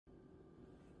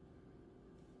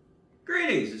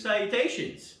Greetings and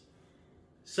salutations.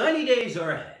 Sunny days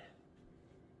are ahead.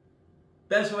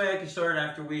 Best way I can start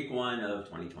after week 1 of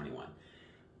 2021.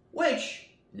 Which,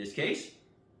 in this case,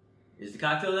 is the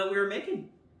cocktail that we were making,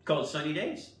 called Sunny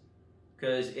Days.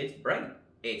 Because it's bright,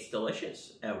 it's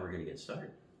delicious, and we're going to get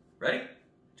started. Ready?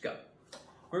 Let's go.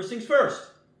 First things first.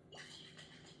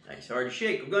 Nice hard to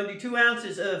shake. We're going to do 2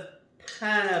 ounces of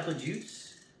pineapple juice.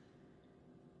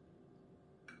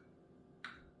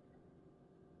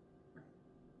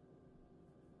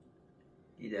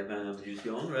 Get that pineapple juice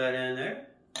going right in there.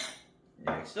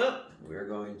 Next up, we're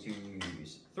going to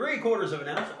use 3/4 of an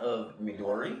ounce of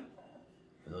Midori.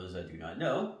 For those that do not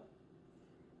know.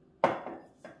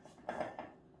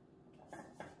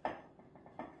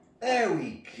 There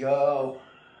we go.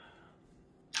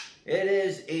 It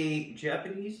is a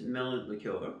Japanese melon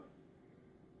liqueur.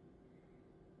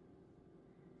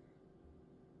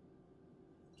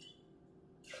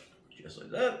 Just like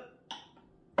that.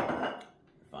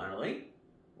 Finally,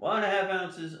 1.5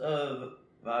 ounces of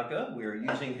vodka. We are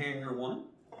using hanger 1.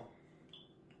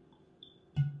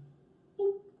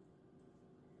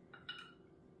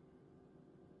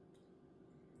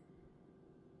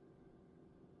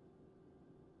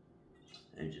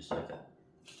 And just like that.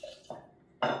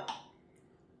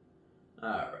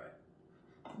 Alright.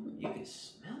 You can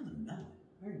smell the melon.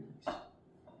 Very nice.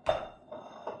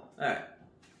 Alright.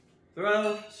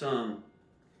 Throw some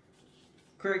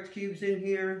cracked cubes in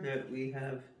here that we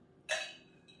have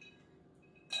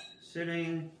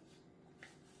sitting.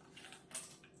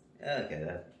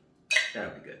 Okay,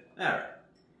 that'll be good. Alright.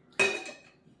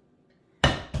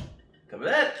 Cover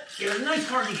that. Give it a nice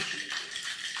hearty shake.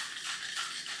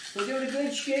 So give it a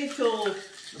good shake till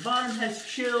the bottom has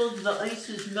chilled, the ice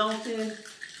is melted.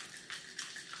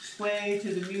 Sway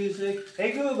to the music.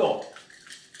 Hey Google,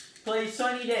 play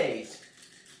Sunny Days.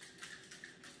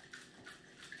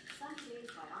 Sunny Days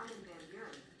by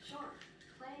youre. Sure,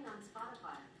 playing on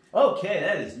Spotify. Okay,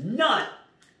 that is not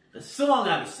the song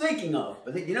I was thinking of.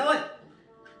 But you know what?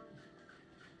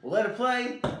 We'll let it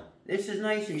play. This is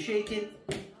nice and shaken.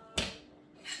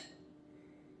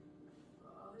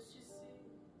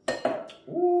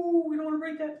 Ooh, we don't want to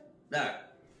break that. Alright.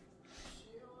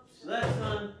 So that's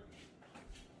done.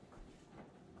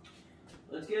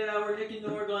 Let's get our Nick and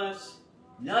Nora glass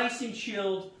nice and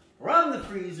chilled from the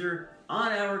freezer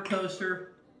on our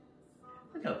coaster.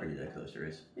 Look how pretty that coaster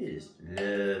is. It is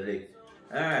lovely.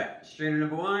 Alright, strainer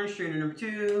number 1, strainer number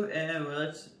 2, and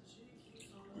let's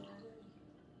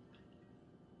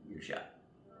give it a shot.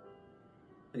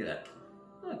 Look at that.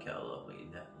 Look how lovely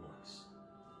that looks.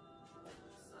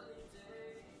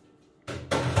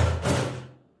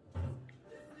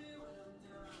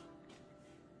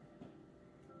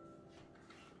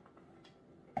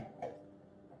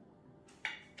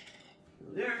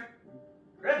 There,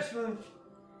 grab a spoon,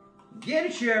 get a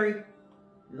cherry,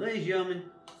 and ladies and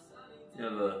gentlemen, you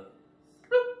have a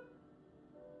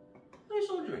nice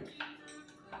little drink.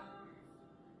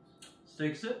 Let's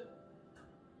take a sip.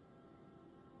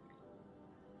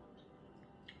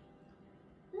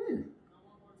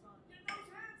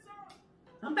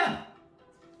 Not bad.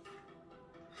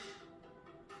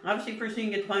 Obviously, first thing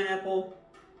you get the pineapple,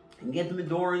 and get the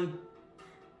Midori,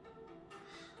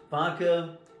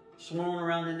 vodka, swirling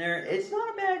around in there. It's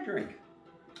not a bad drink.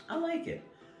 I like it.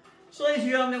 So ladies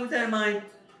and gentlemen, with that in mind,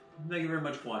 thank you very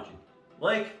much for watching.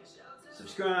 Like,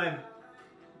 subscribe,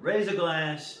 raise a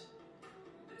glass,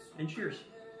 and cheers.